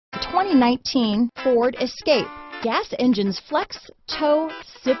2019 Ford Escape. Gas engines flex, tow,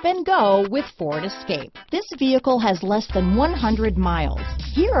 sip and go with Ford Escape. This vehicle has less than 100 miles.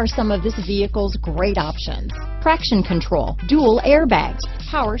 Here are some of this vehicle's great options: traction control, dual airbags,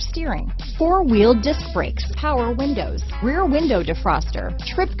 power steering, four-wheel disc brakes, power windows, rear window defroster,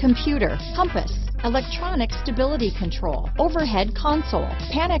 trip computer, compass, electronic stability control, overhead console,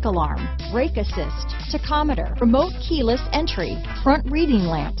 panic alarm, brake assist, tachometer, remote keyless entry, front reading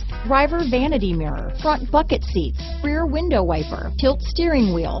lamps, driver vanity mirror, front bucket seats, rear window wiper, tilt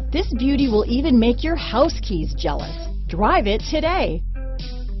steering wheel. This beauty will even make your house keys jealous. Drive it today.